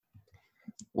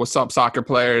What's up, soccer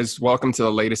players? Welcome to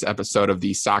the latest episode of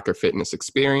the Soccer Fitness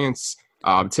Experience.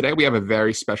 Today we have a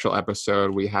very special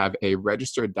episode. We have a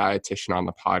registered dietitian on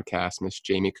the podcast, Miss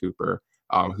Jamie Cooper,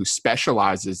 who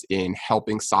specializes in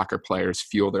helping soccer players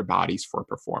fuel their bodies for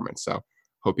performance. So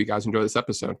hope you guys enjoy this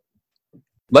episode.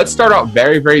 Let's start out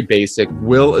very, very basic.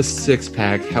 Will a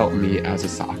six-pack help me as a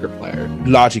soccer player?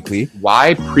 Logically,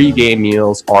 Why pregame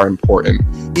meals are important?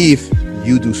 if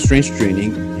you do strength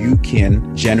training, you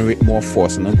can generate more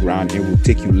force on the ground. It will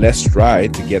take you less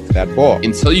stride to get to that ball.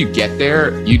 Until you get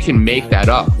there, you can make that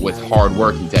up with hard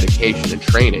work and dedication and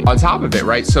training. On top of it,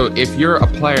 right? So if you're a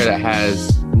player that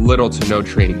has little to no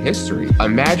training history,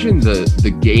 imagine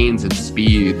the gains in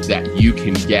speed that you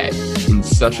can get in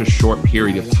such a short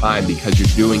period of time because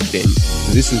you're doing things.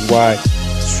 So this is why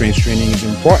strength training is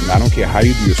important. I don't care how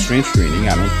you do your strength training.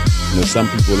 Some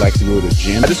people like to go to the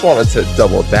gym. I just wanted to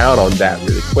double down on that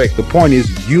really quick. The point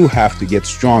is you have to get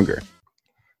stronger.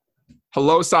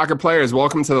 Hello, soccer players.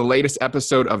 Welcome to the latest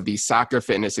episode of the Soccer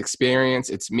Fitness Experience.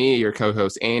 It's me, your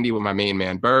co-host Andy, with my main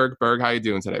man Berg. Berg, how you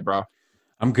doing today, bro?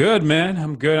 I'm good, man.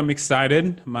 I'm good. I'm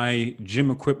excited. My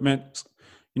gym equipment,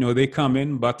 they come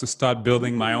in. About to start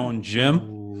building my own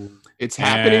gym. It's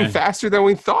happening faster than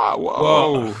we thought.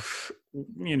 Whoa.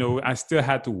 Well, I still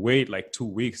had to wait like 2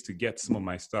 weeks to get some of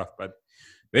my stuff, but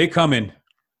they come in.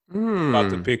 About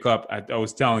to pick up. I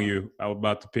was telling you, I was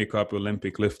about to pick up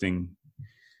Olympic lifting,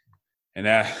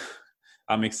 and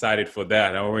I'm excited for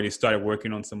that. I already started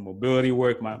working on some mobility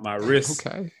work. My wrist,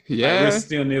 Okay. Yeah. my wrist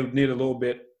still need a little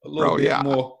bit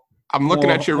more. I'm looking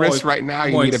at your wrist right now.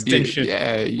 You need extension.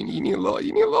 You need a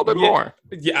little bit more.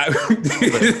 Yeah,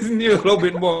 need a little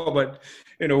bit more, but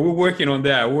we're working on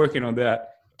that.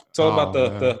 It's all about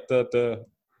the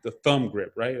thumb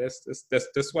grip, right?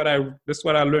 That's what I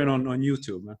learned on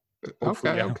YouTube, man.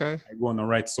 Hopefully Okay. I go on the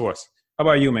right source. How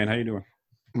about you, man? How you doing?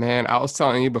 Man, I was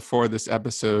telling you before this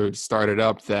episode started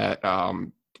up that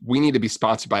we need to be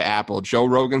sponsored by Apple. Joe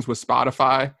Rogan's with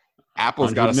Spotify.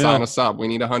 Apple's got to sign us up. We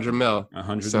need 100 mil.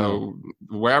 100 So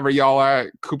wherever y'all are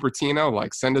at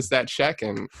Cupertino, send us that check,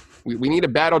 and we need to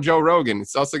battle Joe Rogan.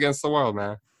 It's us against the world,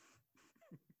 man.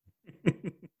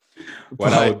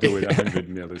 What I would do with 100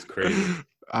 mil is crazy.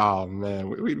 Oh, man,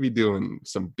 we'd be doing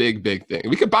some big things.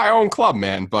 We could buy our own club,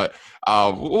 man, but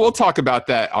we'll talk about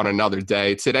that on another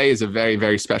day. Today is a very,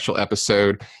 very special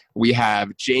episode. We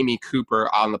have Jamie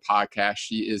Cooper on the podcast.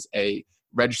 She is a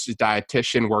registered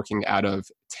dietitian working out of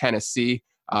Tennessee.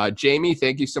 Jamie,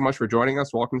 thank you so much for joining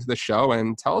us. Welcome to the show,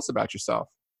 and tell us about yourself.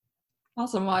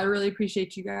 Awesome. Well, I really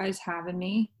appreciate you guys having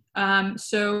me.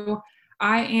 So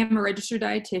I am a registered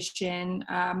dietitian.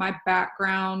 My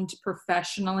background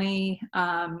professionally,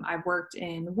 I've worked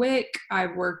in WIC.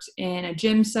 I've worked in a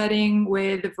gym setting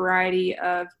with a variety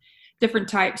of different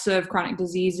types of chronic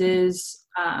diseases.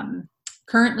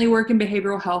 Currently work in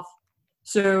behavioral health.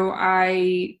 So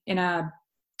I, in a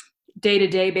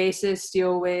day-to-day basis,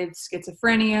 deal with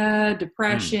schizophrenia,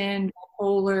 depression,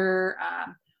 bipolar,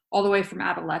 all the way from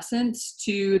adolescence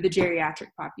to the geriatric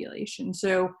population.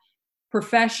 So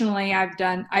professionally,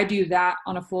 I do that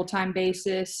on a full-time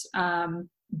basis,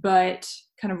 but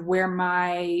kind of where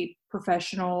my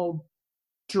professional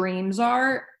dreams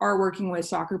are working with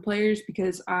soccer players,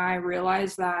 because I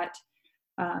realize that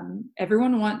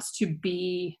everyone wants to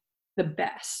be the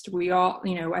best. We all,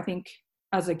 I think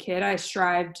as a kid, I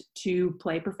strived to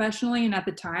play professionally, and at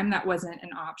the time that wasn't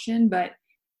an option, but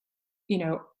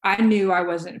I knew I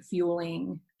wasn't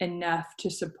fueling enough to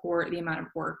support the amount of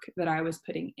work that I was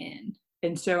putting in.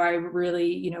 And so I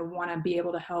really, want to be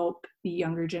able to help the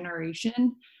younger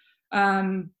generation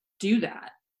do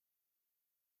that.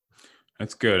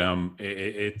 That's good.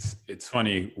 It's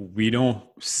funny. We don't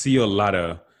see a lot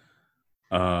of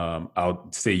I'll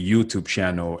say YouTube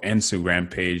channel, Instagram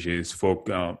pages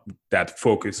that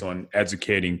focus on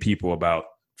educating people about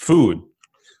food,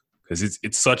 because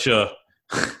it's such a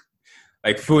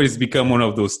food has become one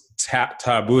of those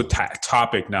taboo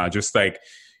topic now. Just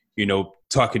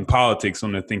talking politics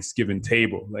on the Thanksgiving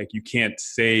table. You can't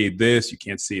say this, you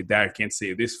can't say that, you can't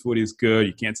say this food is good,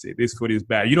 you can't say this food is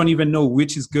bad. You don't even know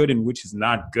which is good and which is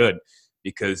not good,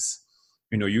 because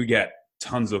you get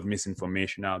tons of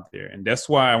misinformation out there. And that's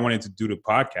why I wanted to do the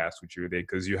podcast with you today,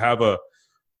 because you have a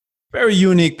very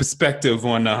unique perspective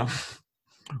on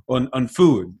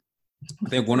food. I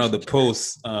think one of the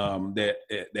posts that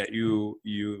you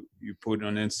put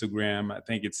on Instagram, I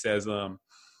think it says,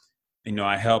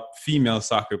 I help female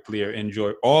soccer player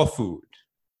enjoy all food.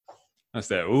 I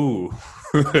said, ooh,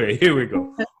 here we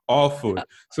go. All food.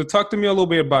 So talk to me a little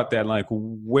bit about that.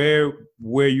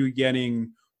 Where you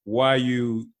getting, why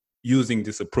you using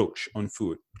this approach on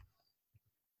food?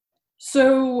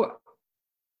 So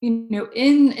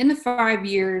in the 5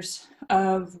 years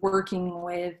of working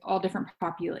with all different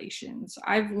populations,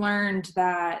 I've learned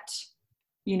that,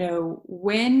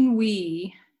 when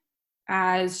we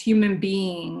as human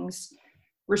beings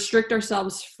restrict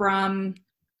ourselves from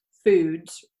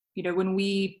foods, when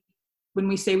we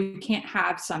say we can't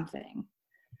have something,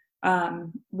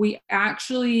 we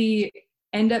actually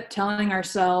end up telling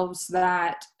ourselves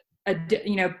that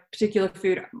particular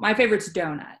food. My favorite's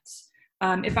donuts.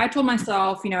 If I told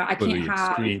myself, I can't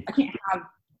have,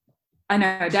 I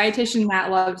know, a dietitian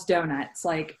that loves donuts,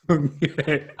 like I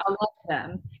love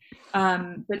them.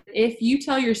 But if you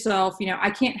tell yourself, I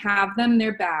can't have them,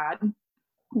 they're bad,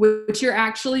 what you're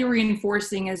actually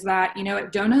reinforcing is that,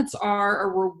 donuts are a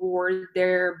reward.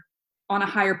 They're on a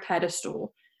higher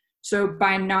pedestal. So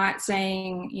by not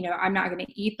saying, I'm not going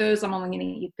to eat those, I'm only going to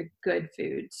eat the good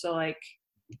food. So like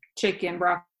chicken,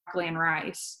 broccoli, and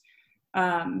rice.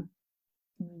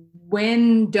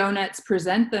 When donuts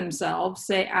present themselves,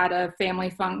 say at a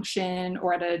family function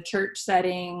or at a church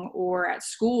setting or at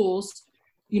schools,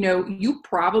 you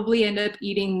probably end up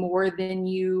eating more than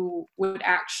you would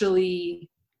actually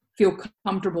feel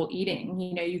comfortable eating.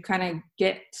 You kind of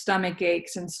get stomach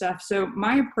aches and stuff. So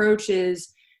my approach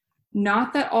is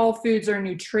not that all foods are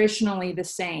nutritionally the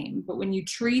same, but when you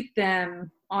treat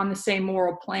them on the same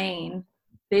moral plane,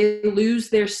 they lose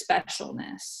their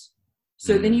specialness.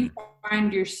 So then you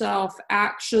find yourself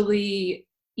actually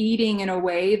eating in a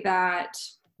way that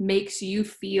makes you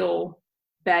feel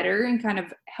better and kind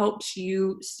of helps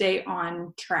you stay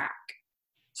on track.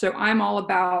 So I'm all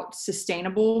about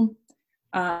sustainable.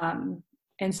 And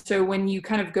so when you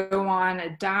kind of go on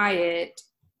a diet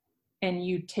and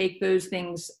you take those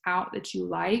things out that you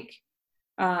like,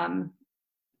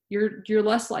 you're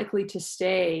less likely to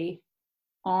stay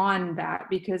on that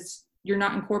because you're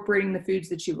not incorporating the foods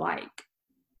that you like.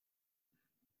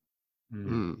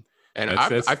 And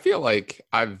I feel like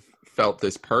I've felt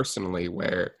this personally,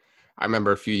 where I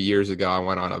remember a few years ago, I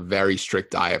went on a very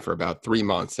strict diet for about 3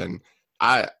 months, and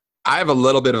I have a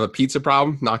little bit of a pizza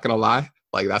problem, not going to lie.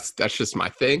 Like that's just my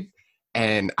thing.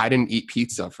 And I didn't eat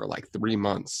pizza for like 3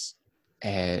 months.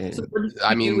 And So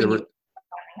I mean,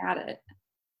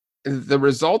 the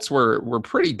results were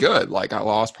pretty good. Like I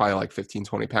lost probably like 15,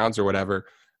 20 pounds or whatever.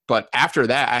 But after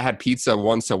that, I had pizza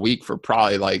once a week for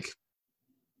probably like,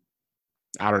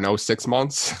 I don't know, 6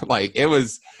 months. Like it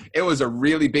was a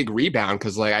really big rebound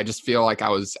because like I just feel like I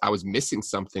was missing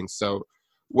something. So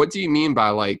what do you mean by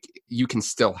like you can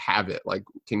still have it? Like,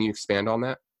 can you expand on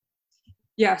that?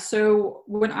 Yeah. So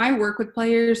when I work with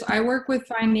players, I work with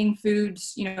finding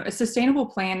foods. A sustainable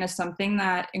plan is something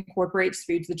that incorporates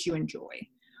foods that you enjoy,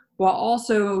 while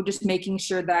also just making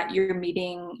sure that you're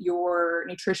meeting your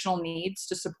nutritional needs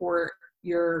to support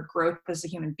your growth as a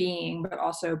human being, but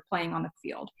also playing on the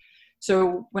field.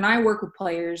 So when I work with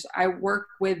players, I work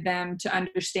with them to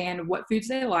understand what foods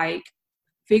they like,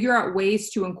 figure out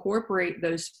ways to incorporate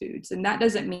those foods. And that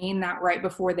doesn't mean that right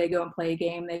before they go and play a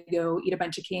game, they go eat a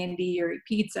bunch of candy or eat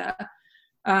pizza,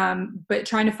 but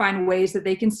trying to find ways that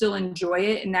they can still enjoy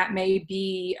it. And that may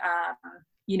be,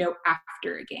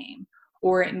 after a game,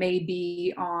 or it may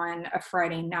be on a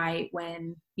Friday night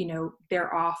when,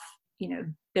 they're off,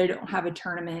 they don't have a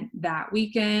tournament that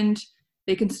weekend.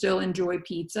 They can still enjoy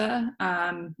pizza,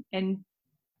 and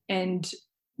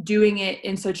doing it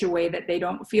in such a way that they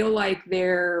don't feel like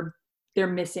they're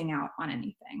missing out on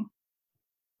anything.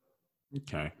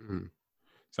 Okay.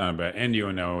 Sound bad. Andy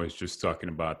O'Neill is just talking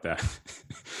about that.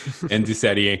 Andy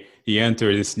said he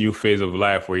entered this new phase of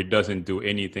life where he doesn't do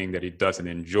anything that he doesn't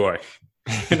enjoy.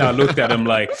 And I looked at him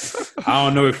like, I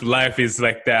don't know if life is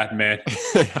like that, man.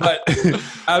 But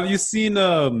have you seen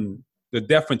the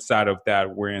different side of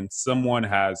that, wherein someone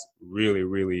has really,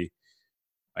 really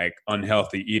like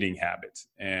unhealthy eating habits,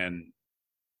 and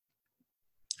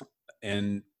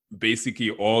basically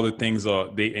all the things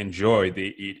they enjoy,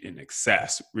 they eat in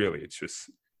excess. Really, it's just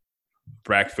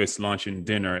breakfast, lunch, and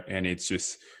dinner, and it's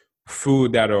just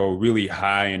food that are really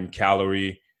high in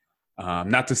calorie.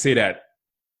 Not to say that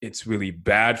it's really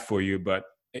bad for you, but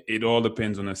it all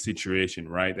depends on the situation,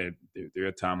 right? There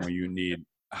are times when you need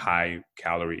high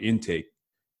calorie intake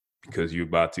because you're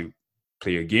about to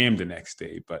play a game the next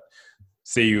day. But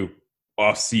say you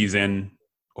off season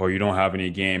or you don't have any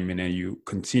game and then you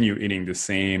continue eating the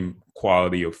same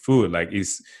quality of food, like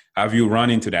have you run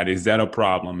into that? Is that a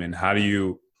problem? And how do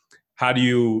you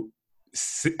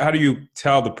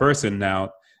tell the person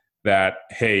now that,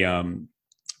 hey,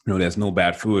 there's no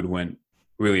bad food, when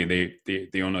really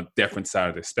they're on a different side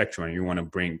of the spectrum and you want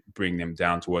to bring them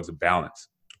down towards a balance?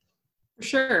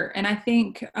 Sure. And I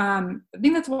think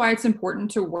that's why it's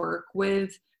important to work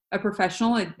with a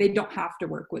professional, like, they don't have to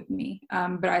work with me.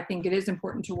 But I think it is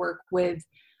important to work with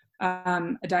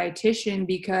a dietitian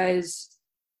because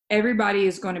everybody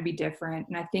is going to be different.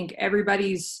 And I think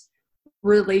everybody's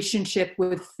relationship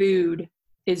with food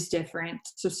is different.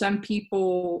 So some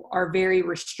people are very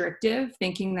restrictive,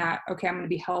 thinking that, okay, I'm going to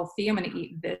be healthy, I'm going to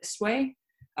eat this way.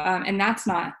 And that's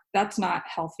not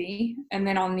healthy. And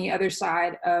then on the other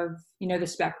side of, the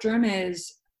spectrum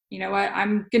is, you know what,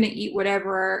 I'm going to eat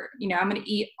whatever, I'm going to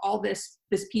eat all this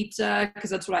pizza because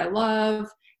that's what I love.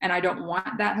 And I don't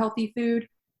want that healthy food.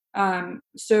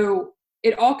 So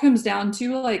it all comes down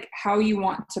to like how you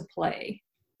want to play.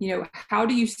 How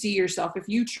do you see yourself? If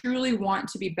you truly want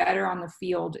to be better on the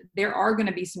field, there are going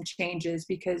to be some changes,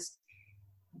 because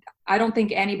I don't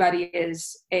think anybody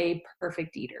is a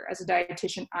perfect eater. As a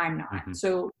dietitian, I'm not. Mm-hmm.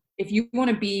 So if you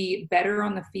want to be better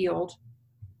on the field,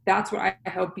 that's what I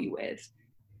help you with.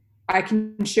 I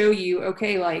can show you,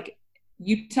 okay, like,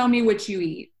 you tell me what you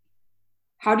eat.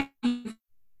 How do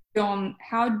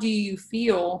you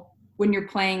feel when you're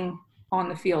playing on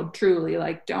the field truly?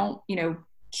 Like, don't,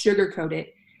 sugarcoat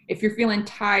it. If you're feeling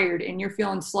tired and you're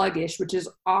feeling sluggish, which is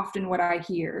often what I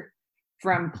hear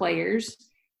from players,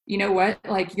 you know what?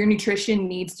 Like, your nutrition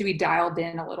needs to be dialed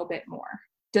in a little bit more.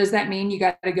 Does that mean you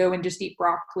got to go and just eat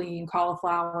broccoli and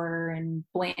cauliflower and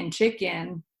bland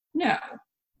chicken? No.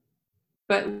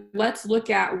 But let's look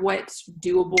at what's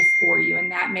doable for you.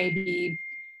 And that may be,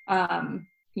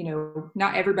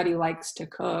 not everybody likes to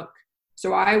cook.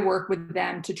 So I work with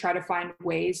them to try to find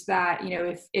ways that,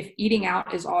 if eating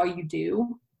out is all you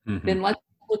do, mm-hmm. then let's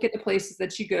look at the places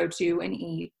that you go to and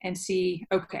eat and see,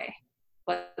 okay,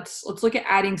 let's look at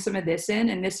adding some of this in,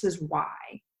 and this is why.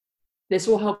 This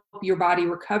will help your body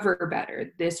recover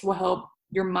better. This will help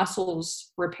your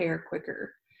muscles repair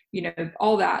quicker,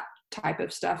 all that type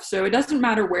of stuff. So it doesn't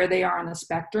matter where they are on the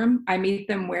spectrum. I meet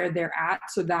them where they're at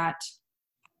so that,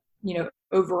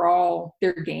 overall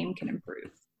their game can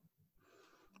improve.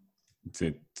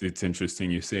 It's interesting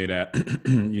you say that.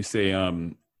 You say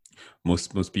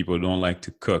most people don't like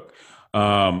to cook.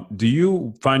 Do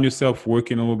you find yourself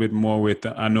working a little bit more with,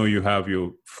 I know you have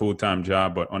your full-time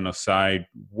job, but on the side,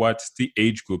 what's the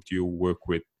age group do you work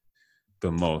with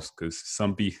the most? Because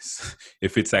some people,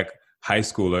 if it's like high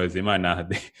schoolers, they might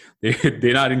not,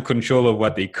 they're not in control of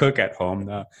what they cook at home.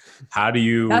 Now, how do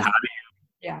you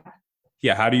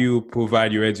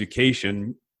provide your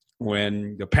education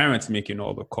when the parents making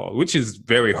all the call, which is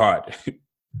very hard?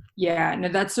 Yeah, no,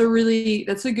 that's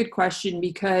a good question,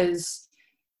 because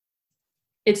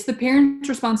it's the parent's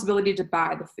responsibility to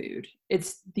buy the food.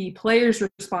 It's the player's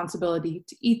responsibility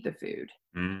to eat the food.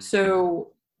 Mm.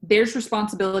 So there's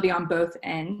responsibility on both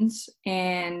ends.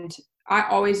 And I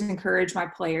always encourage my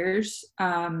players.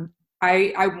 I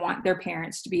want their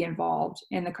parents to be involved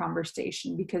in the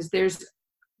conversation, because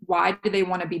why do they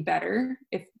want to be better?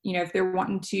 If they're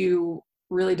wanting to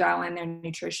really dial in their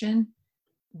nutrition,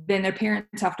 then their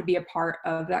parents have to be a part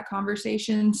of that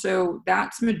conversation. So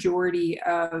that's majority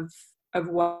of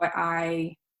what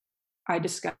I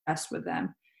discuss with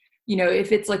them.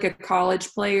 If it's like a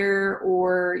college player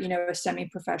or, a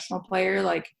semi-professional player,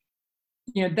 like,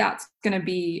 that's going to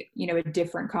be, a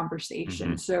different conversation.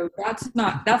 Mm-hmm. So that's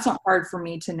not hard for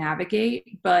me to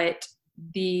navigate, but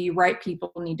the right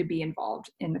people need to be involved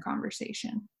in the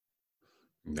conversation.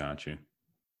 Gotcha.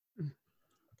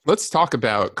 Let's talk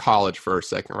about college for a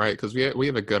second, right? Because we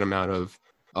have a good amount of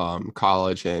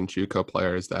college and JUCO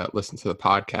players that listen to the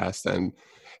podcast, and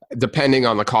depending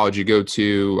on the college you go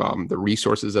to, the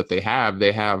resources that they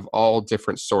have all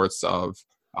different sorts of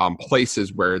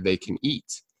places where they can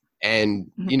eat.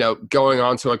 And, mm-hmm. Going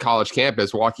onto a college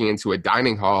campus, walking into a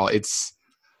dining hall, it's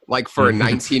like, for a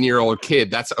 19-year-old kid,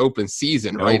 that's open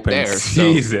season right there. Open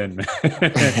season.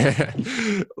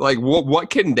 So, like,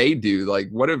 what can they do? Like,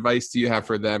 what advice do you have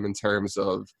for them in terms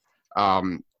of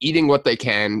eating what they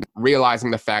can,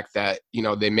 realizing the fact that,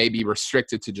 they may be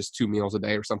restricted to just 2 meals a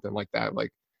day or something like that?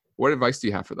 Like, what advice do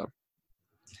you have for them?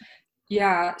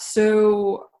 Yeah.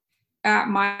 So at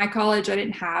my college, I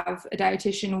didn't have a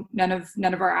dietitian. None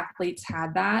of our athletes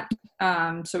had that.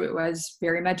 So it was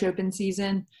very much open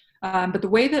season. But the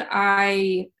way that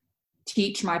I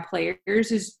teach my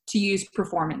players is to use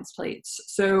performance plates.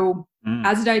 So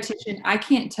as a dietitian, I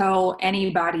can't tell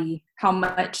anybody how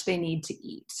much they need to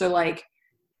eat. So like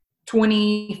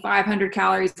 2,500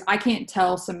 calories, I can't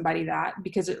tell somebody that,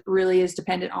 because it really is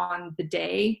dependent on the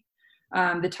day,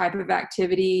 the type of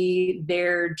activity,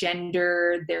 their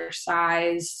gender, their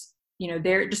size,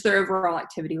 their overall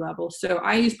activity level. So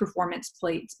I use performance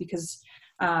plates because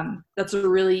that's a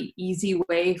really easy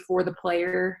way for the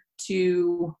player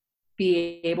to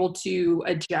be able to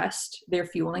adjust their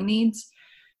fueling needs.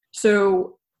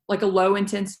 So like a low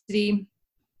intensity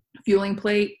fueling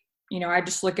plate, I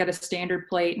just look at a standard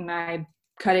plate and I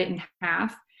cut it in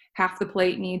half. Half the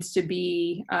plate needs to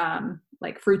be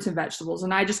like fruits and vegetables.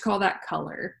 And I just call that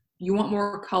color. You want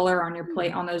more color on your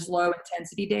plate on those low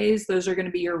intensity days. Those are going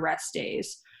to be your rest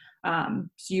days. So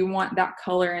you want that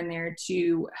color in there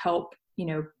to help,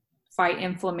 fight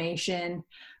inflammation.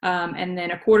 And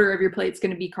then a quarter of your plate is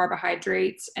going to be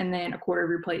carbohydrates. And then a quarter of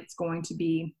your plate is going to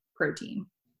be protein.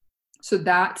 So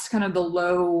that's kind of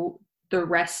the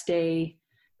rest day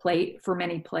plate for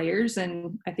many players.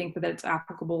 And I think that it's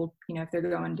applicable, if they're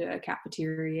going to a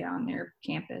cafeteria on their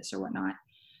campus or whatnot.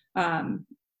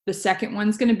 The second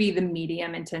one's going to be the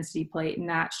medium intensity plate. And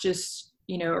that's just,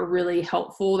 a really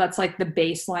helpful, that's like the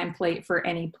baseline plate for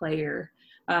any player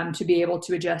to be able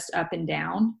to adjust up and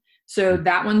down. So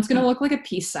that one's going to look like a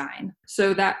peace sign.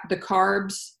 So that the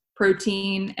carbs,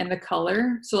 protein, and the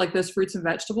color, so like those fruits and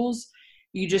vegetables,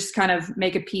 you just kind of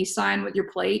make a peace sign with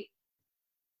your plate.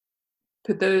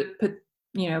 Put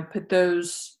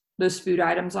those food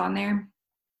items on there.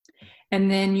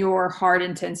 And then your hard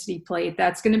intensity plate,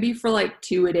 that's going to be for like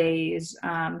 2-a-days.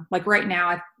 Like right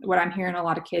now, what I'm hearing a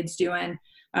lot of kids doing,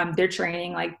 they're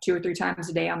training like 2 or 3 times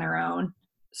a day on their own.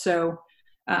 So,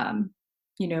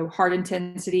 hard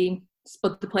intensity,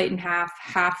 split the plate in half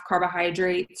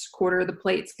carbohydrates, quarter of the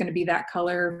plate's going to be that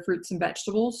color, fruits and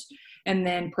vegetables, and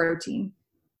then protein.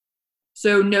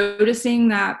 So noticing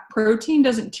that protein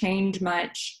doesn't change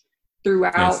much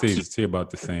throughout. Yeah, it's about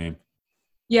the same.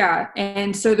 Yeah.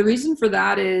 And so the reason for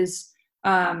that is,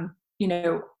 I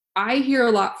hear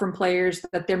a lot from players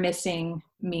that they're missing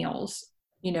meals,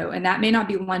 and that may not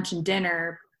be lunch and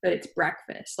dinner, but it's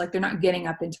breakfast. Like they're not getting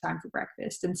up in time for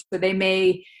breakfast. And so they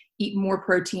may eat more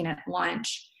protein at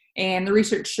lunch. And the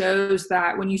research shows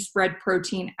that when you spread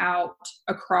protein out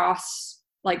across,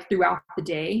 like throughout the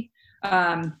day,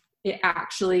 it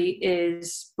actually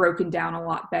is broken down a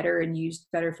lot better and used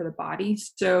better for the body.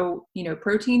 So,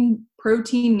 protein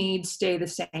needs stay the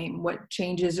same. What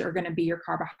changes are going to be your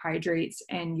carbohydrates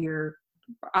and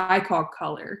I call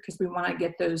color, because we want to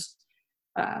get those,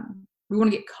 we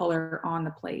want to get color on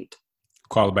the plate.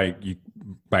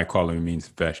 By color means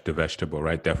the vegetable,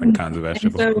 right? Different kinds of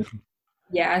vegetables.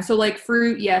 And so like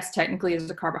fruit, yes, technically is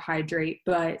a carbohydrate,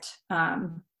 but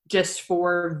just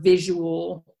for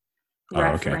visual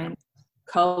reference,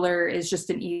 color is just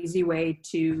an easy way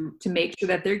to make sure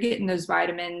that they're getting those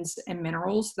vitamins and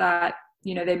minerals that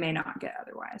they may not get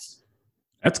otherwise.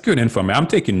 That's good information. I'm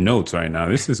taking notes right now.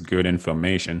 This is good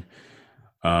information.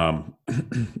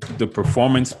 The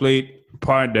performance plate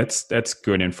part, that's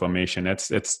good information. That's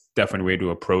definitely a way to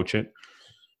approach it.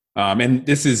 And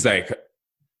this is like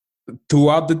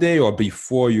throughout the day or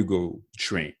before you go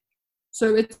train?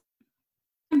 So it's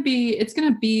going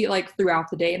to be like throughout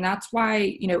the day. And that's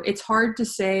why, it's hard to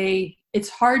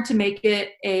make it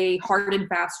a hard and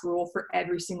fast rule for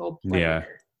every single player.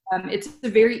 Yeah. It's a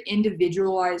very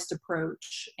individualized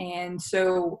approach. And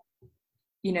so,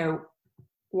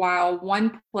 while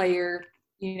one player,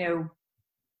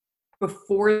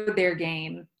 before their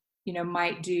game,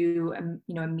 might do a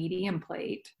medium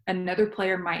plate, another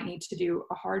player might need to do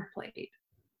a hard plate.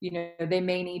 They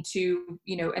may need to,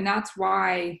 and that's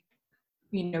why,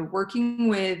 working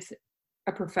with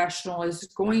a professional is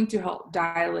going to help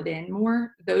dial it in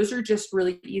more. Those are just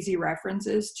really easy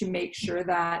references to make sure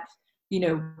that,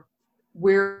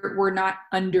 we're not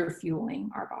under fueling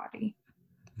our body.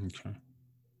 Okay.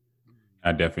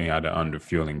 I definitely had an under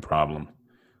fueling problem.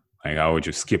 Like I would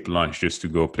just skip lunch just to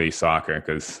go play soccer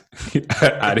because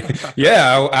I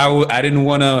didn't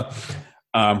want to,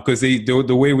 because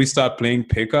the way we start playing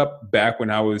pickup back when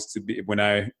I was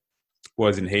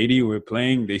in Haiti, we were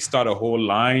playing, they start a whole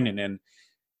line and then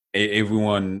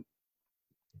everyone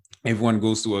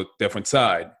goes to a different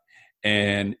side.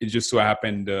 And it just so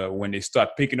happened when they start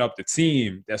picking up the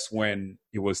team, that's when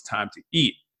it was time to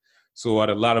eat. So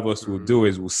what a lot of us will do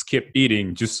is we'll skip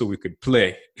eating just so we could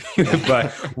play.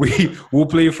 But we'll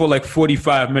play for like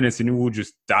 45 minutes and then we'll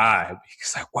just die.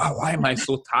 It's like, wow, why am I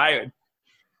so tired?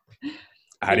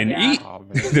 I didn't eat. Oh,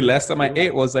 the last time I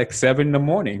ate was like 7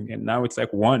 a.m. and now it's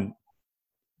like 1.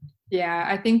 Yeah,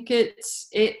 I think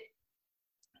it's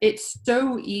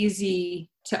so easy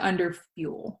to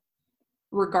underfuel,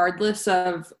 regardless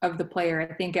of the player.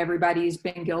 I think everybody's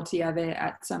been guilty of it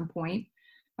at some point.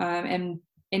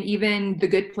 And even the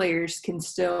good players can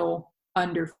still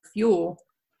underfuel,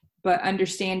 but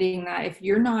understanding that if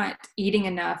you're not eating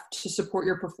enough to support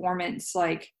your performance,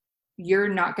 like you're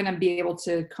not going to be able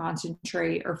to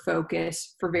concentrate or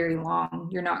focus for very long.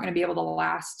 You're not going to be able to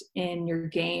last in your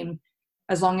game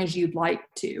as long as you'd like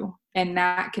to. And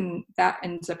that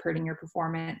ends up hurting your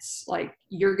performance. Like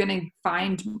you're going to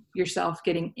find yourself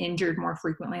getting injured more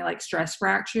frequently, like stress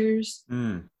fractures.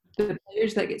 The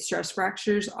players that get stress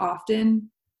fractures often,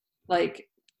 like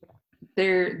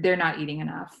they're not eating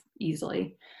enough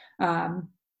easily.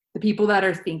 The people that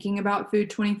are thinking about food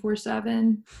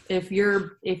 24/7,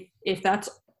 if that's,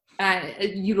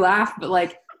 you laugh, but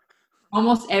like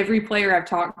almost every player I've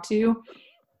talked to,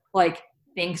 like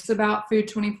thinks about food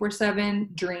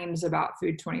 24/7, dreams about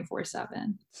food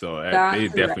 24/7. So they're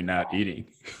definitely not eating.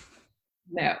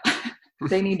 No,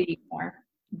 they need to eat more.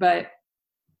 But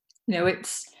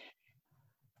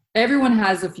everyone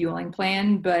has a fueling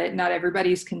plan, but not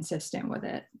everybody's consistent with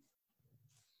it.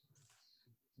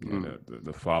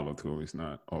 The follow through is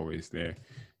not always there.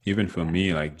 Even for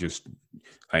me, like just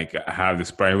like I have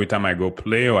this every time I go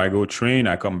play or I go train,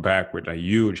 I come back with a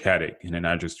huge headache, and then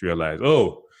I just realize,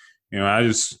 I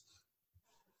just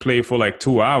play for like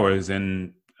 2 hours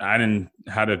and I didn't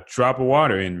had a drop of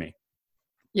water in me.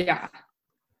 Yeah.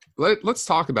 Let's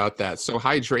talk about that. So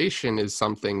hydration is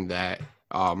something that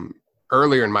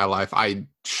earlier in my life I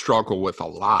struggle with a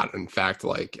lot. In fact,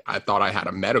 like I thought I had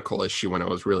a medical issue when it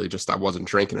was really just I wasn't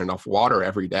drinking enough water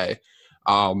every day.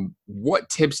 What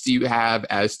tips do you have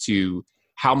as to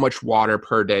how much water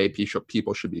per day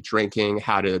people should be drinking,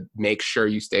 how to make sure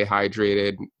you stay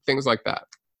hydrated, things like that?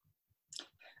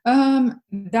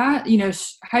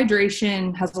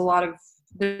 Hydration has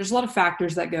there's a lot of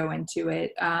factors that go into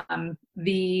it.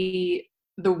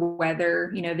 The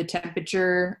weather, the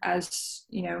temperature as,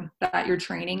 that you're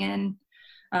training in,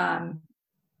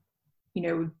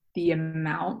 the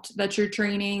amount that you're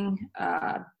training,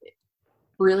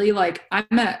 really like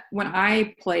when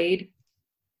I played,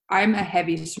 I'm a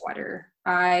heavy sweater.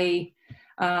 I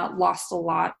lost a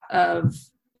lot of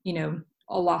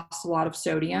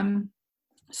sodium.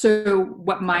 So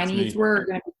what my needs were are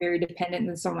going to be very dependent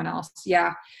on someone else.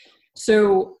 Yeah.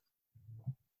 So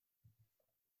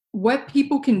what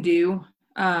people can do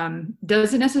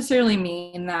doesn't necessarily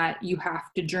mean that you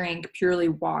have to drink purely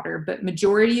water, but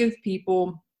majority of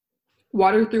people,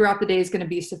 water throughout the day is going to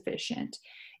be sufficient.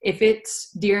 If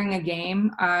it's during a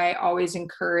game, I always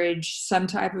encourage some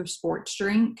type of sports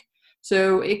drink.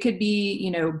 So it could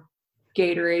be,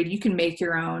 Gatorade. You can make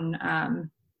your own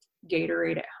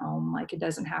Gatorade at home. Like it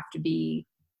doesn't have to be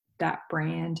that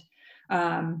brand.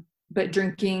 But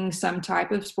drinking some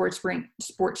type of sports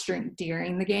drink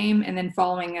during the game and then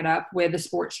following it up with a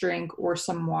sports drink or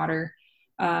some water.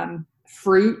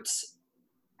 Fruits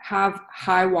have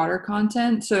high water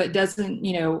content, so it doesn't,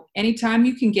 anytime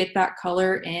you can get that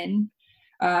color in,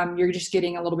 you're just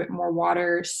getting a little bit more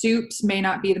water. Soups may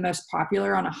not be the most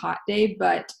popular on a hot day,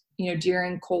 but,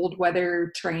 during cold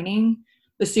weather training,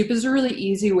 the soup is a really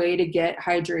easy way to get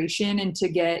hydration and to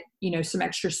get, some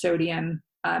extra sodium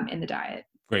in the diet.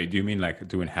 Wait, do you mean like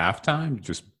doing halftime?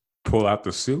 Just pull out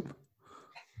the soup?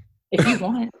 If you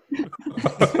want.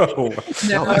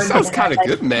 That sounds kind of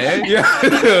good, man. Yeah.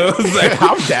 I was like,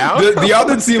 I'm down. The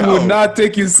other team would not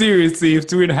take you seriously if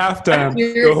during halftime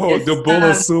the bowl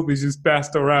of soup is just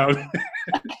passed around.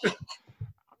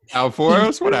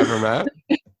 Alforos, whatever, man.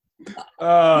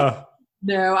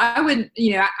 No, I wouldn't,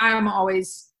 I'm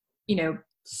always,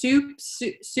 soup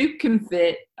can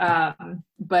fit,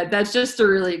 but that's just a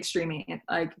really extreme.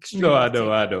 No, I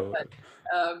know.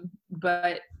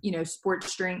 But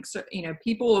sports drinks,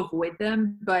 people avoid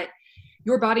them, but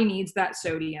your body needs that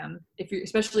sodium.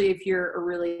 Especially if you're a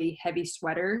really heavy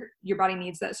sweater, your body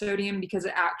needs that sodium because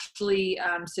it actually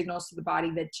signals to the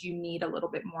body that you need a little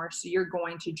bit more. So you're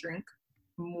going to drink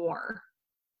more.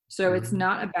 So it's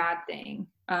not a bad thing.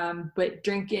 But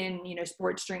drinking,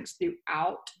 sports drinks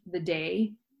throughout the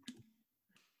day,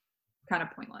 kind of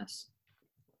pointless.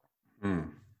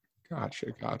 Gotcha.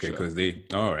 Okay, because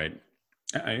all right.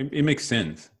 It makes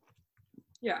sense.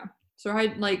 Yeah. So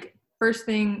first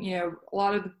thing, a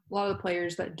lot of the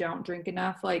players that don't drink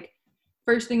enough, like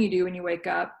first thing you do when you wake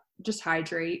up, just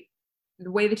hydrate.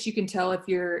 The way that you can tell if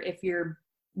you're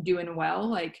doing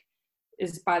well,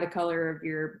 is by the color of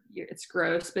your it's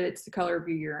gross, but it's the color of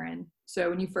your urine. So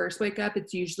when you first wake up,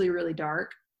 it's usually really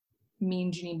dark. It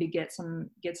means you need to get some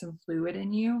fluid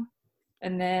in you.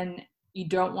 And then you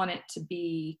don't want it to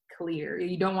be clear.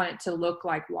 You don't want it to look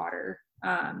like water.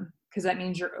 Because that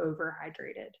means you're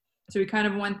overhydrated. So we kind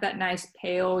of want that nice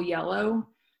pale yellow,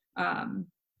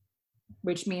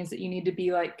 which means that you need to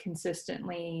be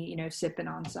consistently, sipping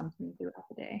on something throughout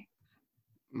the day.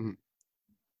 Mm-hmm.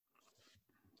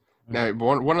 Now,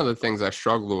 one of the things I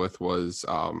struggled with was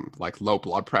low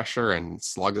blood pressure and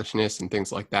sluggishness and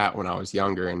things like that when I was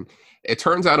younger. And it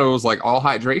turns out it was all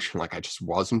hydration. I just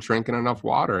wasn't drinking enough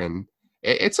water. And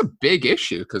it's a big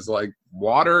issue because like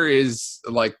water is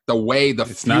like the way the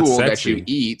It's not fuel that sexy. you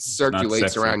eat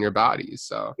circulates sexy. around your body.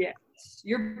 So Yeah.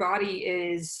 Your body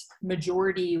is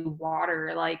majority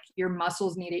water. Like your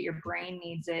muscles need it, your brain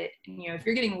needs it. And, you know, if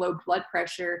you're getting low blood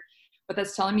pressure, what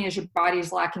that's telling me is your body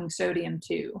is lacking sodium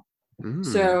too.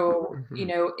 So, you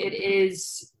know,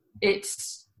 it's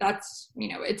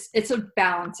a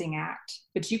balancing act,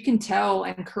 but you can tell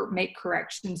and make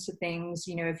corrections to things.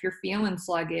 You know, if you're feeling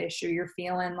sluggish or you're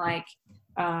feeling like,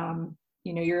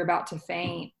 you know, you're about to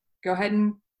faint, go ahead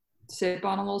and sip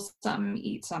on a little something,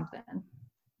 eat something.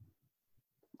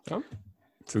 Oh.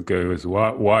 It's a good. It's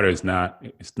water is not.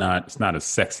 It's not a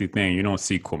sexy thing. You don't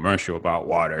see commercial about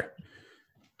water.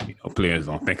 You know, players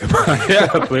don't think about. Yeah,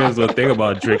 players don't think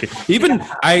about drinking. Even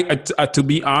to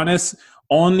be honest,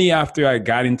 only after I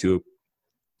got into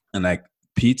like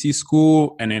PT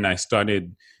school, and then I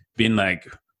started being like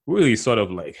really sort of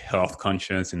like health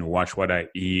conscious and watch what I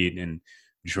eat and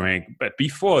drink. But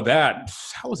before that,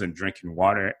 I wasn't drinking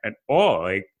water at all.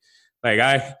 Like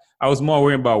I was more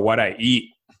worried about what I eat.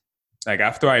 Like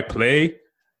after I play,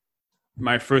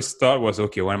 my first thought was,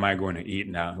 okay, what am I going to eat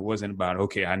now? It wasn't about,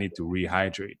 okay, I need to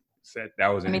rehydrate. That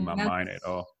wasn't in my mind at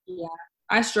all. Yeah,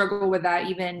 I struggle with that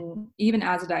even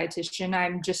as a dietitian.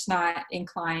 I'm just not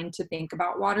inclined to think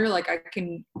about water. Like I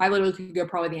literally could go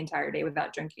probably the entire day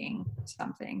without drinking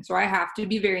something. So I have to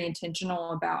be very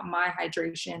intentional about my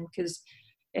hydration because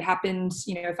it happens,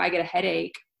 you know, if I get a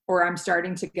headache or I'm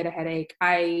starting to get a headache,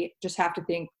 I just have to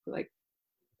think like,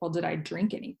 well, did I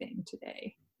drink anything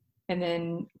today? And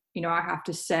then, you know, I have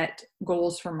to set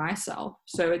goals for myself.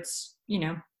 So it's, you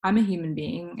know, I'm a human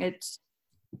being.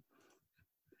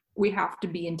 We have to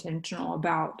be intentional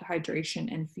about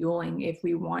hydration and fueling if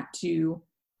we want to,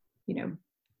 you know,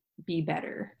 be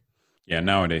better. Yeah,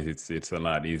 nowadays it's a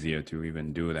lot easier to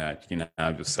even do that. You know, I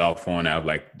have your cell phone, I have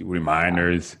like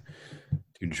reminders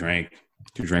to drink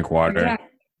water. Yeah.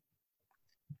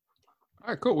 all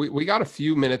right, cool. We got a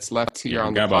few minutes left here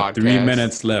on the podcast. About 3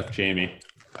 minutes left, Jamie.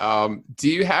 Do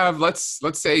you have, let's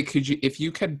say, if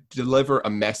you could deliver a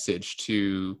message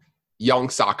to young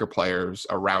soccer players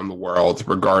around the world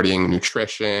regarding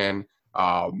nutrition,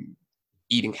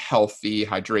 eating healthy,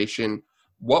 hydration,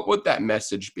 what would that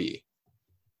message be?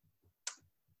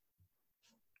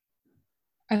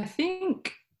 I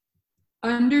think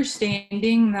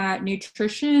understanding that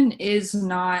nutrition is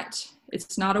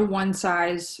it's not a one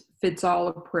size fits all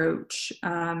approach.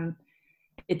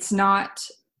 It's not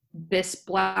this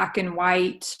black and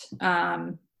white,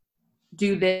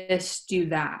 do this, do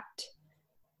that.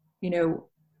 You know,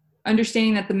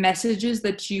 understanding that the messages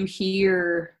that you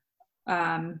hear,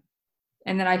 and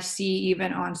that I see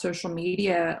even on social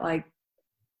media, like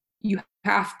you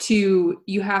have to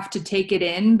take it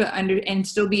in, but and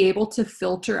still be able to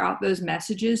filter out those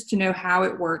messages to know how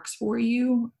it works for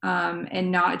you,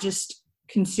 and not just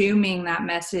consuming that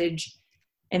message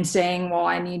and saying, well,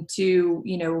 I want to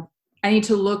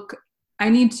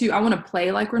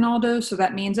play like Ronaldo. So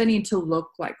that means I need to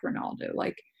look like Ronaldo.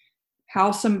 Like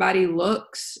how somebody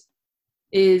looks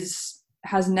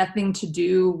has nothing to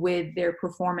do with their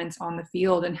performance on the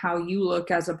field, and how you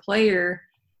look as a player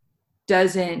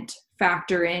doesn't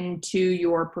factor into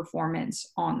your performance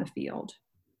on the field.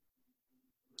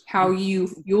 How you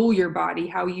fuel your body,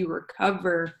 how you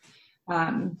recover,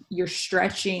 your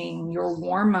stretching, your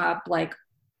warm up, like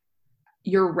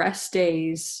your rest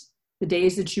days, the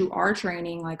days that you are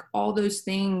training, like all those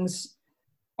things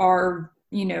are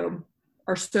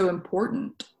so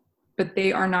important, but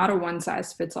they are not a one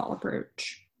size fits all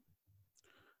approach.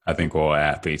 I think all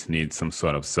athletes need some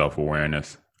sort of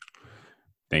self-awareness. I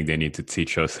think they need to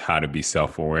teach us how to be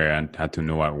self-aware and how to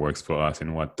know what works for us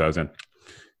and what doesn't.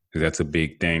 Because that's a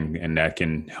big thing, and that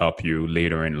can help you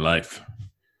later in life.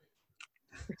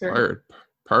 Sure.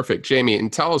 Perfect. Jamie,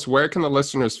 and tell us, where can the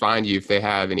listeners find you if they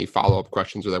have any follow-up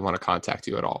questions or they want to contact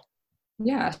you at all?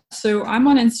 Yeah. So I'm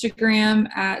on Instagram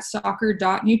at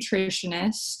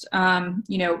soccer.nutritionist.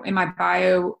 In my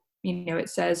bio, it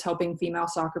says helping female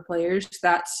soccer players.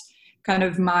 That's kind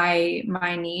of my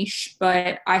niche,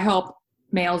 but I help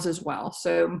males as well.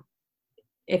 So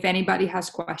if anybody has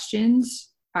questions,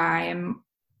 I am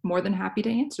more than happy to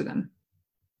answer them.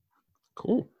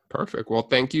 Cool. Perfect. Well,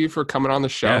 thank you for coming on the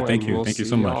show. Yeah, thank you. We'll thank you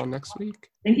see so much. All next week.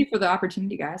 Thank you for the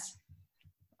opportunity, guys.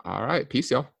 All right. Peace,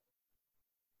 y'all.